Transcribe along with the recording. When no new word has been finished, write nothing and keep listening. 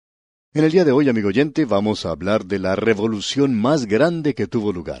En el día de hoy, amigo oyente, vamos a hablar de la revolución más grande que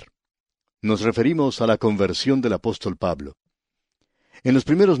tuvo lugar. Nos referimos a la conversión del apóstol Pablo. En los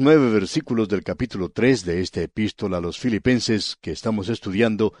primeros 9 versículos del capítulo 3 de esta epístola a los Filipenses que estamos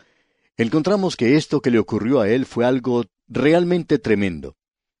estudiando, encontramos que esto que le ocurrió a él fue algo realmente tremendo.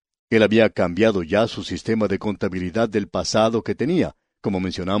 Él había cambiado ya su sistema de contabilidad del pasado que tenía, como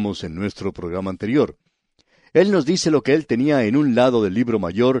mencionamos en nuestro programa anterior. Él nos dice lo que él tenía en un lado del libro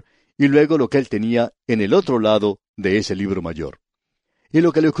mayor y luego lo que él tenía en el otro lado de ese libro mayor. Y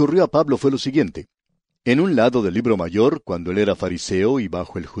lo que le ocurrió a Pablo fue lo siguiente. En un lado del libro mayor, cuando él era fariseo y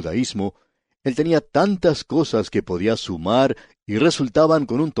bajo el judaísmo, él tenía tantas cosas que podía sumar y resultaban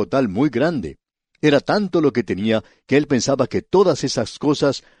con un total muy grande. Era tanto lo que tenía que él pensaba que todas esas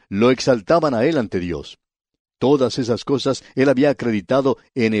cosas lo exaltaban a él ante Dios. Todas esas cosas él había acreditado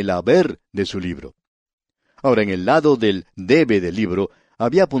en el haber de su libro. Ahora, en el lado del debe del libro,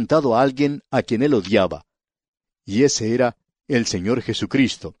 había apuntado a alguien a quien él odiaba. Y ese era el Señor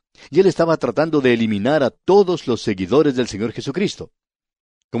Jesucristo. Y él estaba tratando de eliminar a todos los seguidores del Señor Jesucristo.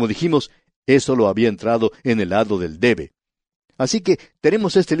 Como dijimos, eso lo había entrado en el lado del debe. Así que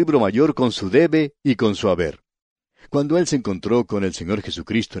tenemos este libro mayor con su debe y con su haber. Cuando él se encontró con el Señor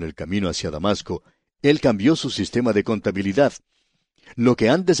Jesucristo en el camino hacia Damasco, él cambió su sistema de contabilidad. Lo que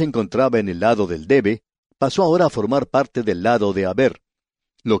antes se encontraba en el lado del debe, pasó ahora a formar parte del lado de haber.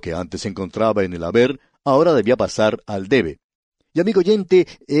 Lo que antes se encontraba en el haber, ahora debía pasar al debe. Y amigo oyente,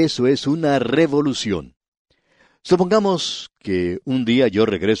 eso es una revolución. Supongamos que un día yo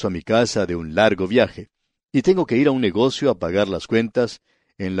regreso a mi casa de un largo viaje, y tengo que ir a un negocio a pagar las cuentas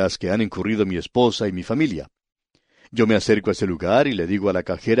en las que han incurrido mi esposa y mi familia. Yo me acerco a ese lugar y le digo a la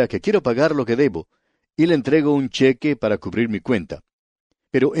cajera que quiero pagar lo que debo, y le entrego un cheque para cubrir mi cuenta.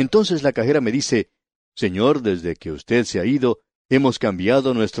 Pero entonces la cajera me dice, «Señor, desde que usted se ha ido, hemos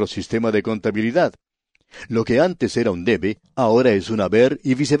cambiado nuestro sistema de contabilidad. Lo que antes era un debe, ahora es un haber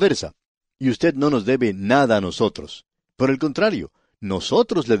y viceversa. Y usted no nos debe nada a nosotros. Por el contrario,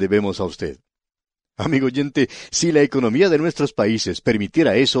 nosotros le debemos a usted». Amigo oyente, si la economía de nuestros países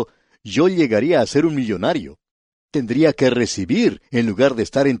permitiera eso, yo llegaría a ser un millonario. Tendría que recibir en lugar de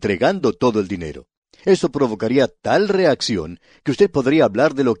estar entregando todo el dinero. Eso provocaría tal reacción que usted podría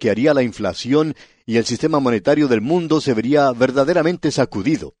hablar de lo que haría la inflación y el sistema monetario del mundo se vería verdaderamente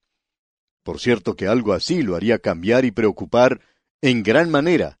sacudido. Por cierto que algo así lo haría cambiar y preocupar en gran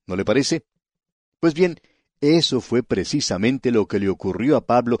manera, ¿no le parece? Pues bien, eso fue precisamente lo que le ocurrió a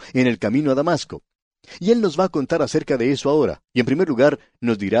Pablo en el camino a Damasco. Y él nos va a contar acerca de eso ahora, y en primer lugar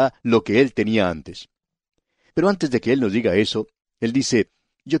nos dirá lo que él tenía antes. Pero antes de que él nos diga eso, él dice,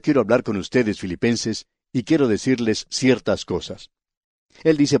 yo quiero hablar con ustedes, Filipenses, y quiero decirles ciertas cosas.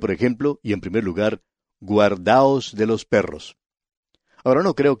 Él dice, por ejemplo, y en primer lugar, guardaos de los perros. Ahora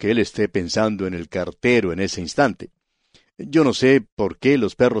no creo que él esté pensando en el cartero en ese instante. Yo no sé por qué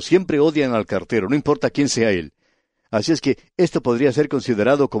los perros siempre odian al cartero, no importa quién sea él. Así es que esto podría ser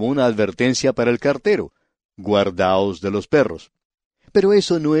considerado como una advertencia para el cartero. Guardaos de los perros. Pero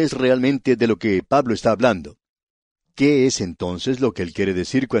eso no es realmente de lo que Pablo está hablando. ¿Qué es entonces lo que él quiere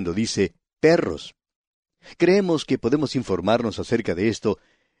decir cuando dice perros? Creemos que podemos informarnos acerca de esto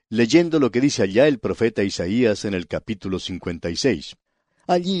leyendo lo que dice allá el profeta Isaías en el capítulo 56.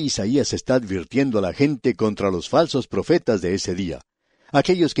 Allí Isaías está advirtiendo a la gente contra los falsos profetas de ese día,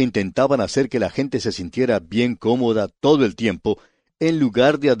 aquellos que intentaban hacer que la gente se sintiera bien cómoda todo el tiempo, en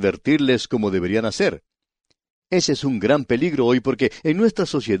lugar de advertirles cómo deberían hacer. Ese es un gran peligro hoy porque en nuestra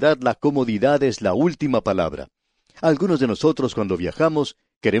sociedad la comodidad es la última palabra. Algunos de nosotros cuando viajamos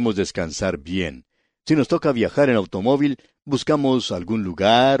queremos descansar bien. Si nos toca viajar en automóvil, buscamos algún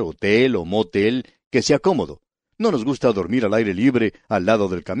lugar, hotel o motel que sea cómodo. No nos gusta dormir al aire libre al lado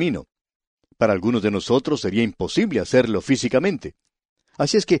del camino. Para algunos de nosotros sería imposible hacerlo físicamente.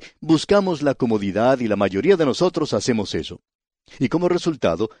 Así es que buscamos la comodidad y la mayoría de nosotros hacemos eso. Y como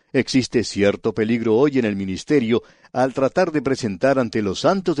resultado, existe cierto peligro hoy en el ministerio al tratar de presentar ante los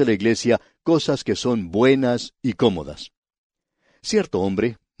santos de la iglesia cosas que son buenas y cómodas. Cierto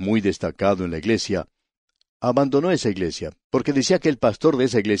hombre, muy destacado en la iglesia, abandonó esa iglesia, porque decía que el pastor de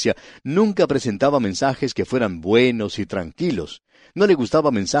esa iglesia nunca presentaba mensajes que fueran buenos y tranquilos. No le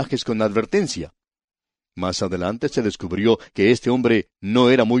gustaban mensajes con advertencia. Más adelante se descubrió que este hombre no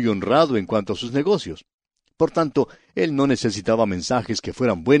era muy honrado en cuanto a sus negocios. Por tanto, él no necesitaba mensajes que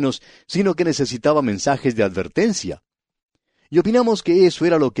fueran buenos, sino que necesitaba mensajes de advertencia. Y opinamos que eso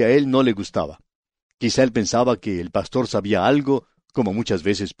era lo que a él no le gustaba. Quizá él pensaba que el pastor sabía algo, como muchas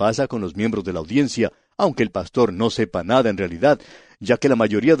veces pasa con los miembros de la audiencia, aunque el pastor no sepa nada en realidad, ya que la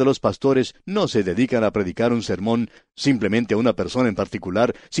mayoría de los pastores no se dedican a predicar un sermón simplemente a una persona en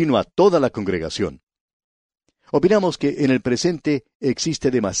particular, sino a toda la congregación. Opinamos que en el presente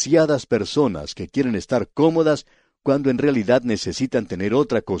existe demasiadas personas que quieren estar cómodas cuando en realidad necesitan tener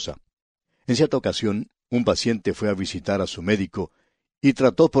otra cosa. En cierta ocasión, un paciente fue a visitar a su médico y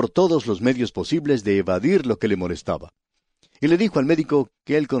trató por todos los medios posibles de evadir lo que le molestaba. Y le dijo al médico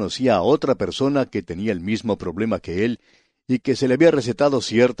que él conocía a otra persona que tenía el mismo problema que él y que se le había recetado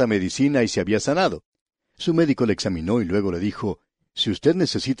cierta medicina y se había sanado. Su médico le examinó y luego le dijo, «Si usted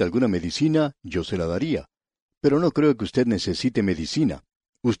necesita alguna medicina, yo se la daría. Pero no creo que usted necesite medicina.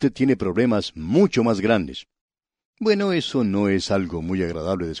 Usted tiene problemas mucho más grandes». Bueno, eso no es algo muy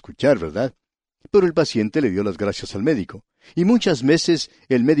agradable de escuchar, ¿verdad? Pero el paciente le dio las gracias al médico. Y muchas veces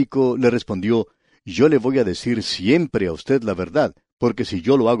el médico le respondió, «Yo le voy a decir siempre a usted la verdad, porque si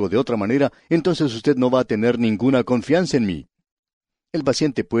yo lo hago de otra manera, entonces usted no va a tener ninguna confianza en mí». El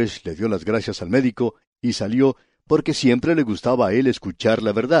paciente, pues, le dio las gracias al médico y salió porque siempre le gustaba a él escuchar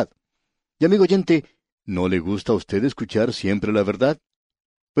la verdad. Y amigo oyente, ¿no le gusta a usted escuchar siempre la verdad?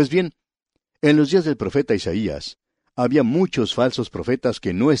 Pues bien, en los días del profeta Isaías, había muchos falsos profetas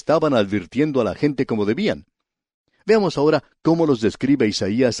que no estaban advirtiendo a la gente como debían. Veamos ahora cómo los describe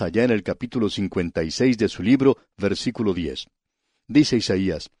Isaías allá en el capítulo 56 de su libro, versículo 10. Dice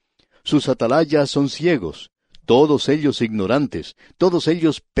Isaías, «Sus atalayas son ciegos, todos ellos ignorantes, todos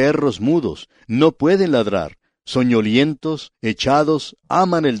ellos perros mudos, no pueden ladrar, soñolientos, echados,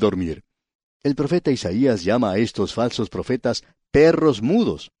 aman el dormir». El profeta Isaías llama a estos falsos profetas perros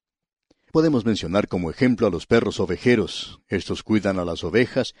mudos. Podemos mencionar como ejemplo a los perros ovejeros. Estos cuidan a las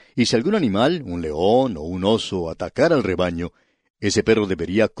ovejas, y si algún animal, un león o un oso, atacara al rebaño, ese perro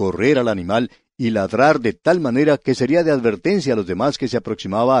debería correr al animal y ladrar de tal manera que sería de advertencia a los demás que se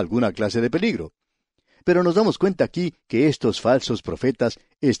aproximaba a alguna clase de peligro. Pero nos damos cuenta aquí que estos falsos profetas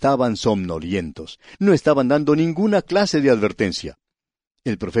estaban somnolientos, no estaban dando ninguna clase de advertencia.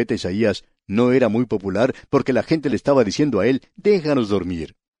 El profeta Isaías no era muy popular porque la gente le estaba diciendo a él, «Déjanos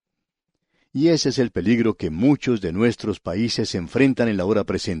dormir». Y ese es el peligro que muchos de nuestros países enfrentan en la hora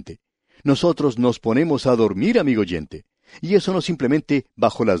presente. Nosotros nos ponemos a dormir, amigo oyente. Y eso no simplemente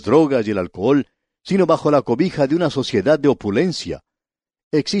bajo las drogas y el alcohol, sino bajo la cobija de una sociedad de opulencia.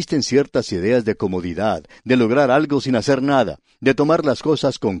 Existen ciertas ideas de comodidad, de lograr algo sin hacer nada, de tomar las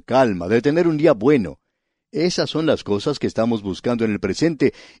cosas con calma, de tener un día bueno. Esas son las cosas que estamos buscando en el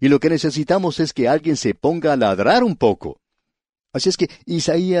presente, y lo que necesitamos es que alguien se ponga a ladrar un poco. Así es que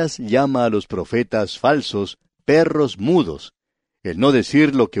Isaías llama a los profetas falsos perros mudos, el no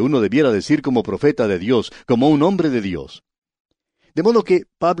decir lo que uno debiera decir como profeta de Dios, como un hombre de Dios. De modo que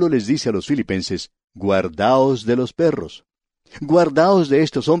Pablo les dice a los filipenses, guardaos de los perros. Guardaos de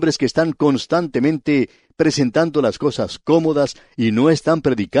estos hombres que están constantemente presentando las cosas cómodas y no están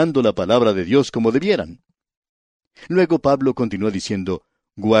predicando la palabra de Dios como debieran. Luego Pablo continúa diciendo,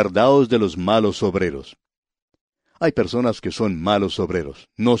 guardaos de los malos obreros. Hay personas que son malos obreros,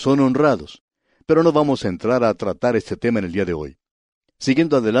 no son honrados, pero no vamos a entrar a tratar este tema en el día de hoy.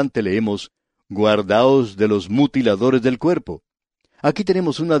 Siguiendo adelante leemos, guardaos de los mutiladores del cuerpo. Aquí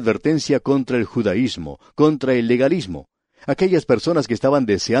tenemos una advertencia contra el judaísmo, contra el legalismo, aquellas personas que estaban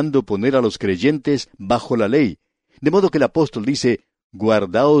deseando poner a los creyentes bajo la ley, de modo que el apóstol dice,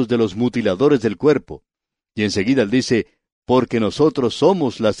 guardaos de los mutiladores del cuerpo. Y enseguida él dice, porque nosotros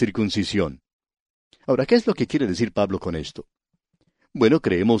somos la circuncisión. Ahora, ¿qué es lo que quiere decir Pablo con esto? Bueno,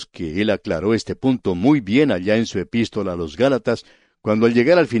 creemos que él aclaró este punto muy bien allá en su epístola a los Gálatas, cuando al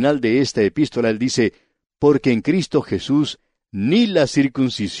llegar al final de esta epístola él dice, porque en Cristo Jesús ni la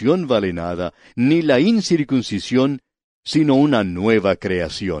circuncisión vale nada, ni la incircuncisión, sino una nueva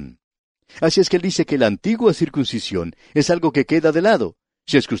creación. Así es que él dice que la antigua circuncisión es algo que queda de lado,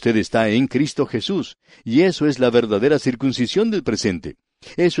 si es que usted está en Cristo Jesús, y eso es la verdadera circuncisión del presente.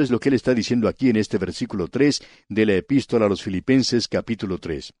 Eso es lo que él está diciendo aquí en este versículo 3 de la epístola a los Filipenses capítulo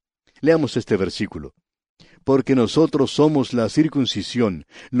 3. Leamos este versículo. Porque nosotros somos la circuncisión,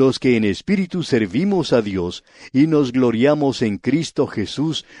 los que en espíritu servimos a Dios, y nos gloriamos en Cristo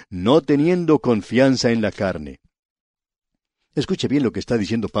Jesús, no teniendo confianza en la carne. Escuche bien lo que está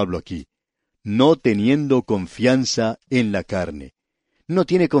diciendo Pablo aquí. No teniendo confianza en la carne. No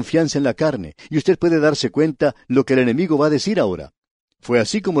tiene confianza en la carne, y usted puede darse cuenta lo que el enemigo va a decir ahora. Fue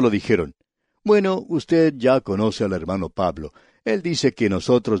así como lo dijeron. Bueno, usted ya conoce al hermano Pablo. Él dice que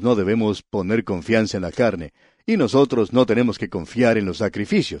nosotros no debemos poner confianza en la carne, y nosotros no tenemos que confiar en los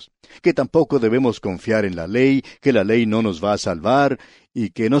sacrificios, que tampoco debemos confiar en la ley, que la ley no nos va a salvar, y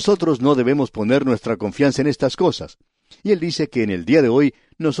que nosotros no debemos poner nuestra confianza en estas cosas. Y él dice que en el día de hoy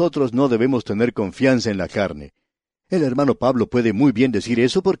nosotros no debemos tener confianza en la carne. El hermano Pablo puede muy bien decir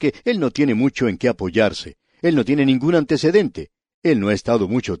eso porque él no tiene mucho en qué apoyarse. Él no tiene ningún antecedente. Él no ha estado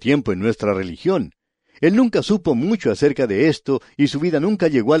mucho tiempo en nuestra religión. Él nunca supo mucho acerca de esto y su vida nunca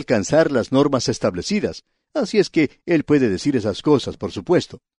llegó a alcanzar las normas establecidas. Así es que él puede decir esas cosas, por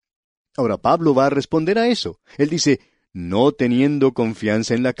supuesto. Ahora Pablo va a responder a eso. Él dice, no teniendo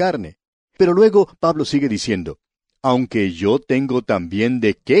confianza en la carne. Pero luego Pablo sigue diciendo, aunque yo tengo también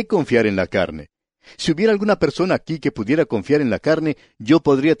de qué confiar en la carne. Si hubiera alguna persona aquí que pudiera confiar en la carne, yo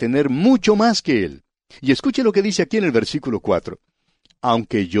podría tener mucho más que él. Y escuche lo que dice aquí en el versículo 4.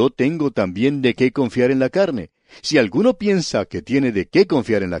 Aunque yo tengo también de qué confiar en la carne. Si alguno piensa que tiene de qué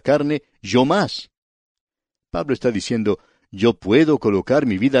confiar en la carne, yo más. Pablo está diciendo, yo puedo colocar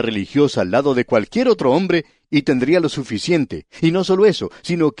mi vida religiosa al lado de cualquier otro hombre y tendría lo suficiente. Y no solo eso,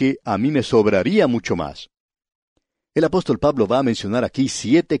 sino que a mí me sobraría mucho más. El apóstol Pablo va a mencionar aquí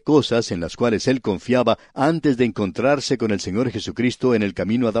 7 cosas en las cuales él confiaba antes de encontrarse con el Señor Jesucristo en el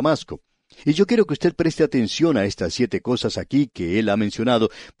camino a Damasco. Y yo quiero que usted preste atención a estas 7 cosas aquí que él ha mencionado,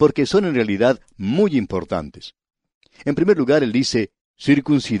 porque son en realidad muy importantes. En primer lugar, él dice,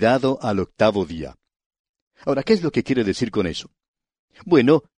 circuncidado al 8º día. Ahora, ¿qué es lo que quiere decir con eso?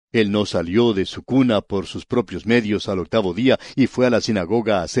 Bueno, él no salió de su cuna por sus propios medios al 8º día y fue a la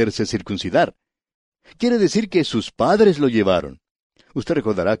sinagoga a hacerse circuncidar. Quiere decir que sus padres lo llevaron. Usted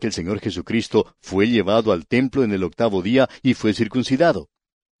recordará que el Señor Jesucristo fue llevado al templo en el 8º día y fue circuncidado.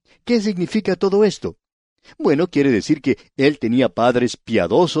 ¿Qué significa todo esto? Bueno, quiere decir que él tenía padres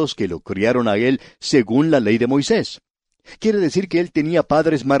piadosos que lo criaron a él según la ley de Moisés. Quiere decir que él tenía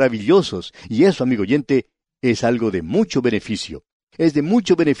padres maravillosos, y eso, amigo oyente, es algo de mucho beneficio. Es de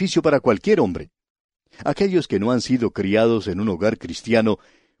mucho beneficio para cualquier hombre. Aquellos que no han sido criados en un hogar cristiano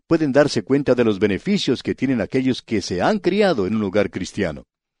pueden darse cuenta de los beneficios que tienen aquellos que se han criado en un hogar cristiano.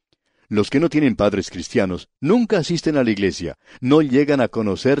 Los que no tienen padres cristianos nunca asisten a la iglesia, no llegan a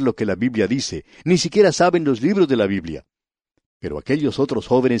conocer lo que la Biblia dice, ni siquiera saben los libros de la Biblia. Pero aquellos otros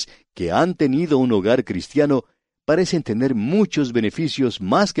jóvenes que han tenido un hogar cristiano parecen tener muchos beneficios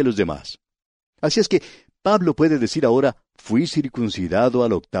más que los demás. Así es que Pablo puede decir ahora, fui circuncidado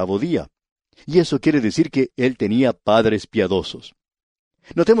al 8º día. Y eso quiere decir que él tenía padres piadosos.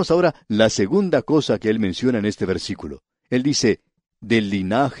 Notemos ahora la segunda cosa que él menciona en este versículo. Él dice, del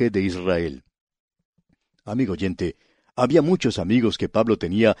linaje de Israel. Amigo oyente, había muchos amigos que Pablo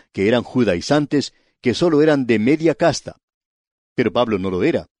tenía que eran judaizantes, que solo eran de media casta. Pero Pablo no lo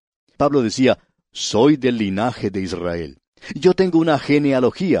era. Pablo decía, soy del linaje de Israel. Yo tengo una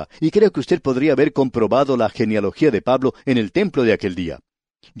genealogía, y creo que usted podría haber comprobado la genealogía de Pablo en el templo de aquel día.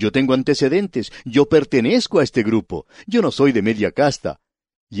 Yo tengo antecedentes, yo pertenezco a este grupo, yo no soy de media casta.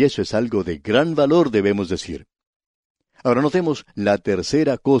 Y eso es algo de gran valor, debemos decir. Ahora notemos la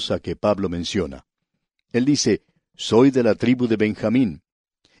tercera cosa que Pablo menciona. Él dice, soy de la tribu de Benjamín.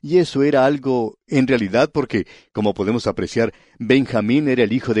 Y eso era algo, en realidad, porque, como podemos apreciar, Benjamín era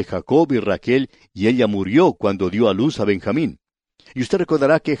el hijo de Jacob y Raquel, y ella murió cuando dio a luz a Benjamín. Y usted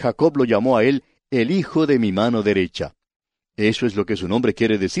recordará que Jacob lo llamó a él, el hijo de mi mano derecha. Eso es lo que su nombre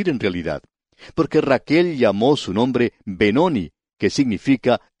quiere decir en realidad. Porque Raquel llamó su nombre Benoni, que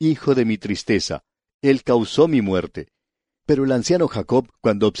significa hijo de mi tristeza. Él causó mi muerte. Pero el anciano Jacob,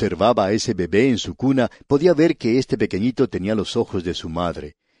 cuando observaba a ese bebé en su cuna, podía ver que este pequeñito tenía los ojos de su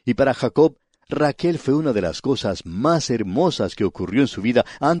madre. Y para Jacob, Raquel fue una de las cosas más hermosas que ocurrió en su vida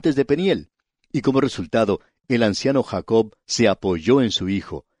antes de Peniel. Y como resultado, el anciano Jacob se apoyó en su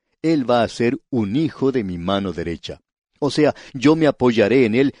hijo. Él va a ser un hijo de mi mano derecha. O sea, yo me apoyaré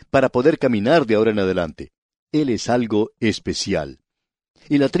en él para poder caminar de ahora en adelante. Él es algo especial.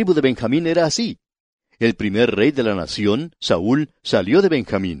 Y la tribu de Benjamín era así. El primer rey de la nación, Saúl, salió de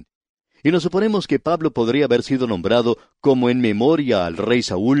Benjamín. Y nos suponemos que Pablo podría haber sido nombrado como en memoria al rey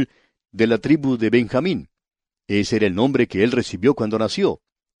Saúl de la tribu de Benjamín. Ese era el nombre que él recibió cuando nació.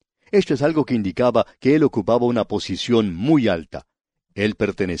 Esto es algo que indicaba que él ocupaba una posición muy alta. Él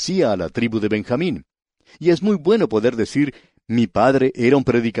pertenecía a la tribu de Benjamín. Y es muy bueno poder decir, mi padre era un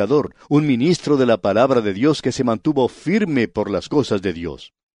predicador, un ministro de la palabra de Dios que se mantuvo firme por las cosas de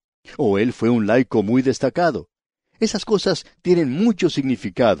Dios. O él fue un laico muy destacado. Esas cosas tienen mucho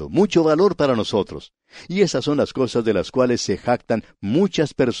significado, mucho valor para nosotros. Y esas son las cosas de las cuales se jactan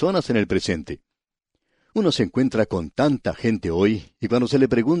muchas personas en el presente. Uno se encuentra con tanta gente hoy, y cuando se le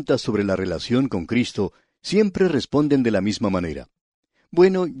pregunta sobre la relación con Cristo, siempre responden de la misma manera.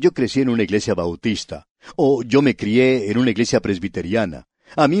 Bueno, yo crecí en una iglesia bautista, o yo me crié en una iglesia presbiteriana.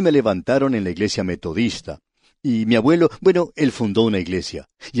 A mí me levantaron en la iglesia metodista. Y mi abuelo, bueno, él fundó una iglesia.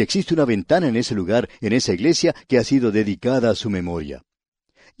 Y existe una ventana en ese lugar, en esa iglesia, que ha sido dedicada a su memoria.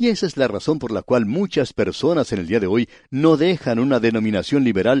 Y esa es la razón por la cual muchas personas en el día de hoy no dejan una denominación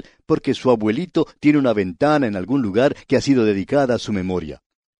liberal porque su abuelito tiene una ventana en algún lugar que ha sido dedicada a su memoria.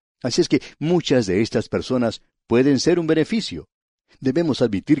 Así es que muchas de estas personas pueden ser un beneficio. Debemos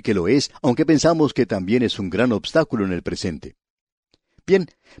admitir que lo es, aunque pensamos que también es un gran obstáculo en el presente. Bien,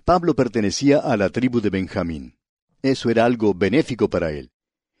 Pablo pertenecía a la tribu de Benjamín. Eso era algo benéfico para él.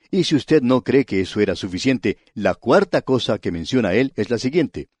 Y si usted no cree que eso era suficiente, la cuarta cosa que menciona él es la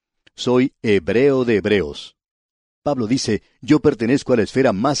siguiente: soy hebreo de hebreos. Pablo dice, yo pertenezco a la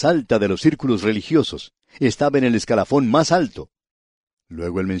esfera más alta de los círculos religiosos. Estaba en el escalafón más alto.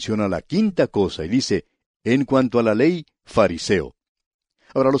 Luego él menciona la quinta cosa y dice, en cuanto a la ley, fariseo.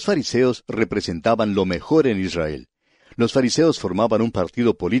 Ahora, los fariseos representaban lo mejor en Israel. Los fariseos formaban un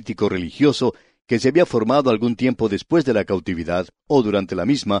partido político religioso que se había formado algún tiempo después de la cautividad o durante la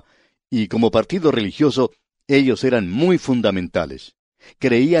misma, y como partido religioso, ellos eran muy fundamentales.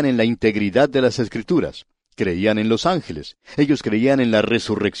 Creían en la integridad de las Escrituras, creían en los ángeles, ellos creían en la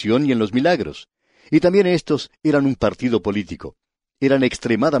resurrección y en los milagros. Y también estos eran un partido político. Eran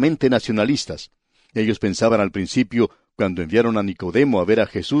extremadamente nacionalistas. Ellos pensaban al principio, cuando enviaron a Nicodemo a ver a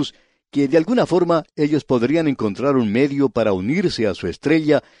Jesús, que de alguna forma ellos podrían encontrar un medio para unirse a su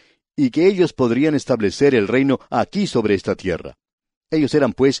estrella y que ellos podrían establecer el reino aquí sobre esta tierra. Ellos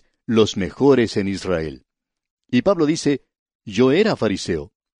eran, pues, los mejores en Israel. Y Pablo dice, yo era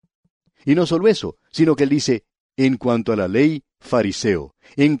fariseo. Y no solo eso, sino que él dice, en cuanto a la ley, fariseo.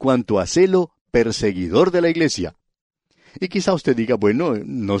 En cuanto a celo, perseguidor de la iglesia. Y quizá usted diga, bueno,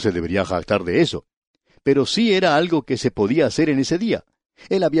 no se debería jactar de eso. Pero sí era algo que se podía hacer en ese día.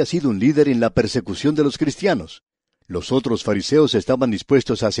 Él había sido un líder en la persecución de los cristianos. Los otros fariseos estaban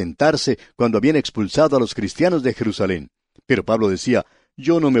dispuestos a sentarse cuando habían expulsado a los cristianos de Jerusalén. Pero Pablo decía,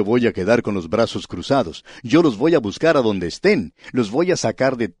 yo no me voy a quedar con los brazos cruzados. Yo los voy a buscar a donde estén. Los voy a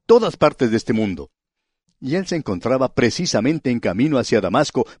sacar de todas partes de este mundo. Y él se encontraba precisamente en camino hacia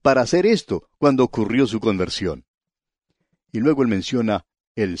Damasco para hacer esto cuando ocurrió su conversión. Y luego él menciona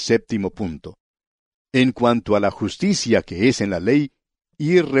el séptimo punto. En cuanto a la justicia que es en la ley,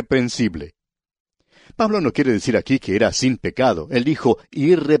 irreprensible. Pablo no quiere decir aquí que era sin pecado. Él dijo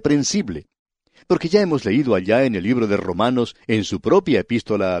irreprensible. Porque ya hemos leído allá en el libro de Romanos, en su propia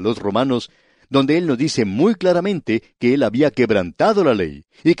epístola a los Romanos, donde él nos dice muy claramente que él había quebrantado la ley,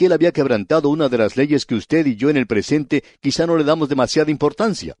 y que él había quebrantado una de las leyes que usted y yo en el presente quizá no le damos demasiada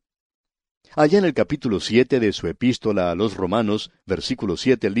importancia. Allá en el capítulo 7 de su epístola a los Romanos, versículo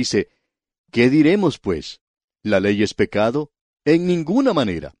 7, él dice, ¿qué diremos, pues? ¿La ley es pecado? En ninguna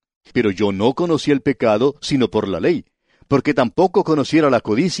manera. Pero yo no conocí el pecado sino por la ley, porque tampoco conociera la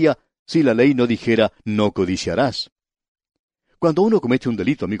codicia si la ley no dijera, no codiciarás. Cuando uno comete un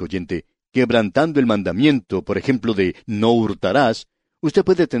delito, amigo oyente, quebrantando el mandamiento, por ejemplo, de no hurtarás, usted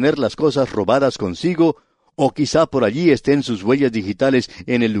puede tener las cosas robadas consigo, o quizá por allí estén sus huellas digitales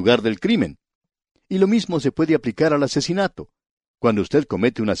en el lugar del crimen. Y lo mismo se puede aplicar al asesinato. Cuando usted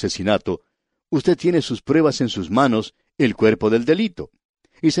comete un asesinato, usted tiene sus pruebas en sus manos, el cuerpo del delito.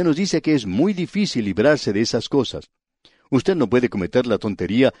 Y se nos dice que es muy difícil librarse de esas cosas. Usted no puede cometer la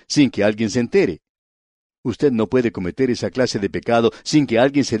tontería sin que alguien se entere. Usted no puede cometer esa clase de pecado sin que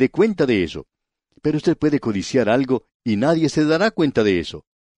alguien se dé cuenta de eso. Pero usted puede codiciar algo y nadie se dará cuenta de eso.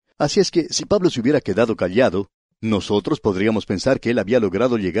 Así es que si Pablo se hubiera quedado callado, nosotros podríamos pensar que él había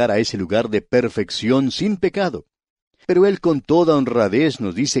logrado llegar a ese lugar de perfección sin pecado. Pero él con toda honradez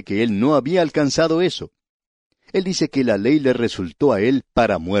nos dice que él no había alcanzado eso. Él dice que la ley le resultó a él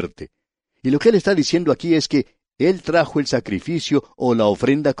para muerte. Y lo que él está diciendo aquí es que él trajo el sacrificio o la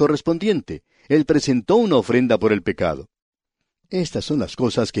ofrenda correspondiente. Él presentó una ofrenda por el pecado. Estas son las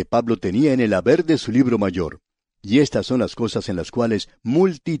cosas que Pablo tenía en el haber de su libro mayor. Y estas son las cosas en las cuales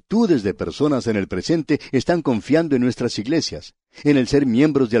multitudes de personas en el presente están confiando en nuestras iglesias, en el ser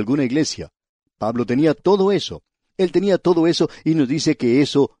miembros de alguna iglesia. Pablo tenía todo eso. Él tenía todo eso y nos dice que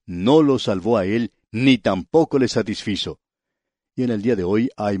eso no lo salvó a él, ni tampoco le satisfizo. Y en el día de hoy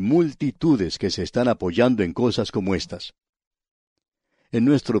hay multitudes que se están apoyando en cosas como estas. En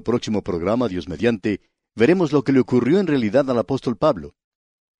nuestro próximo programa, Dios mediante, veremos lo que le ocurrió en realidad al apóstol Pablo.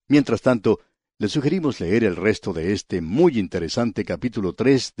 Mientras tanto, le sugerimos leer el resto de este muy interesante capítulo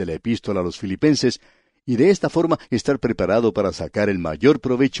 3 de la epístola a los Filipenses, y de esta forma estar preparado para sacar el mayor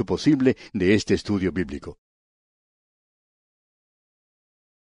provecho posible de este estudio bíblico.